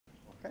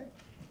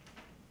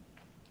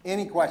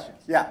Any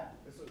questions? Yeah?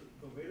 So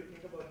the way to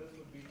think about this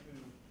would be to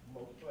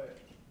multiply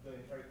the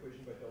entire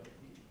equation by delta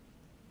T?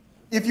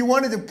 If you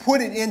wanted to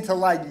put it into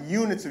like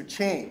units of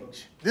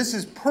change, this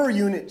is per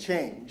unit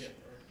change.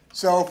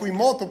 So if we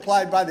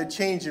multiplied by the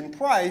change in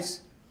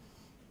price,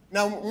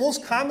 now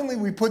most commonly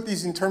we put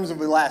these in terms of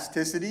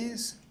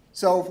elasticities.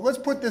 So let's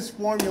put this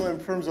formula in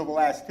terms of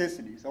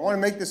elasticities. I want to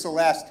make this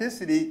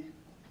elasticity.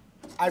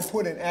 I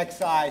put an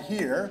xi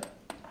here,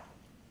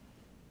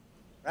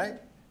 right?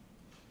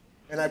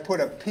 And I put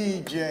a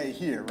pj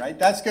here, right?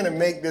 That's going to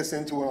make this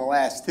into an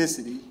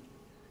elasticity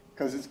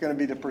because it's going to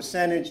be the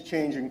percentage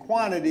change in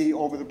quantity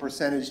over the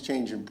percentage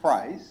change in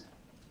price.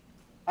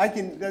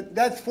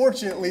 That's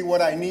fortunately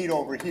what I need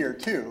over here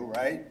too,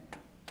 right?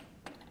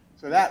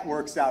 So that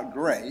works out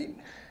great.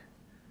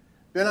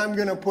 Then I'm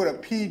going to put a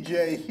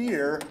pj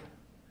here,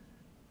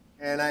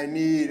 and I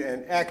need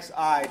an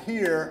xi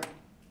here,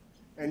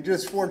 and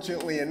just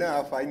fortunately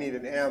enough, I need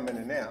an m and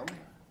an m.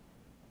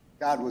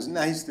 God was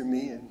nice to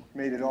me and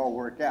made it all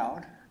work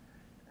out.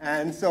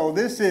 And so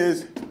this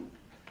is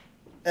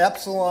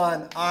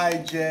epsilon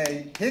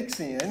ij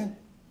Hicksian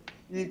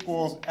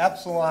equals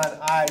epsilon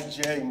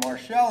ij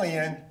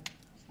Marshallian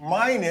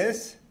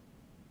minus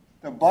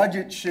the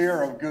budget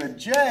share of good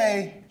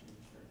J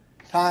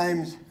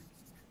times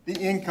the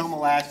income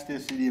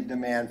elasticity of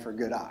demand for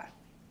good I.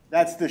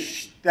 That's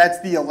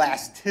the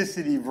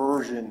elasticity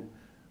version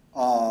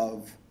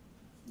of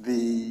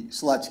the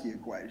Slutsky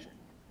equation.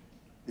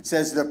 It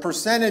says the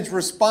percentage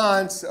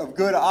response of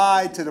good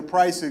I to the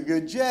price of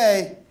good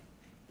J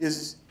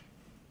is,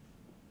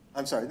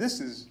 I'm sorry, this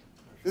is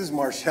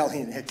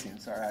Marshallian Hicksian.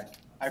 Sorry,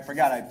 I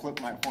forgot I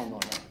flipped my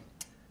formula.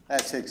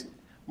 That's Hicksian.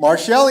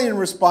 Marshallian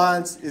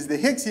response is the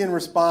Hicksian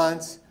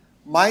response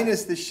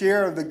minus the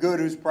share of the good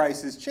whose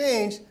price has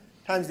changed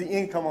times the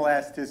income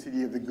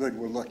elasticity of the good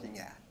we're looking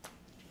at.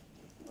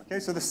 Okay,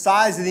 so the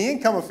size of the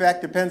income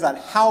effect depends on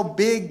how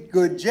big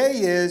good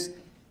J is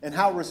and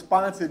how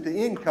responsive to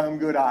income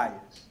good I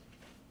is.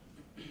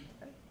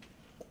 Okay.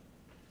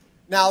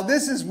 Now,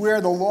 this is where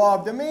the law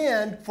of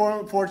demand,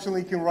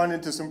 fortunately, can run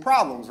into some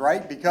problems,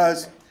 right?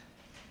 Because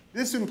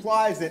this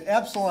implies that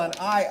epsilon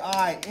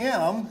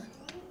IIM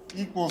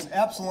equals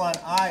epsilon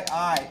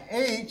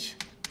IIH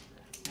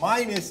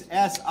minus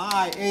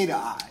SI A to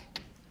I.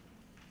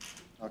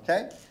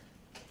 Okay?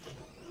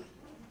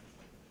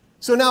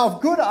 So now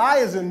if good I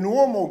is a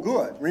normal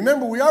good,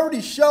 remember we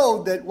already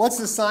showed that what's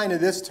the sign of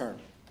this term?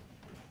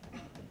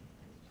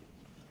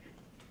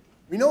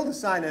 We know the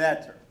sign of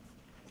that term.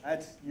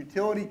 That's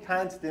utility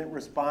constant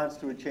response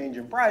to a change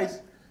in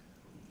price.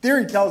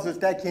 Theory tells us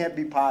that can't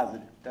be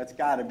positive. That's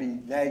got to be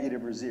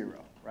negative or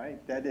zero,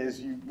 right? That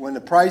is, when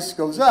the price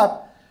goes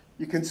up,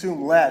 you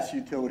consume less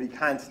utility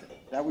constant.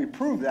 That we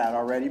proved that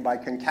already by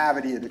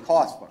concavity of the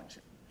cost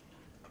function.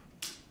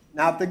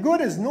 Now, if the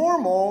good is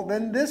normal,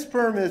 then this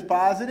term is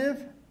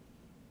positive,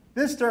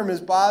 this term is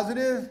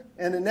positive,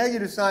 and the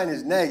negative sign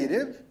is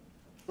negative.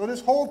 So this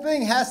whole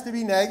thing has to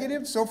be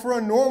negative. So for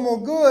a normal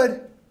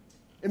good,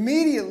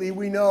 immediately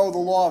we know the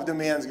law of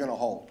demand is going to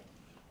hold.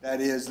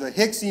 That is, the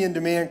Hicksian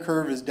demand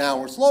curve is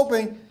downward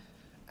sloping,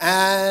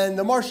 and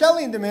the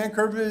Marshallian demand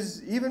curve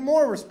is even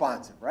more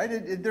responsive,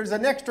 right? There's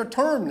an extra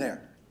term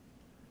there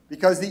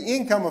because the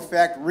income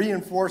effect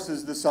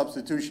reinforces the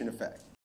substitution effect.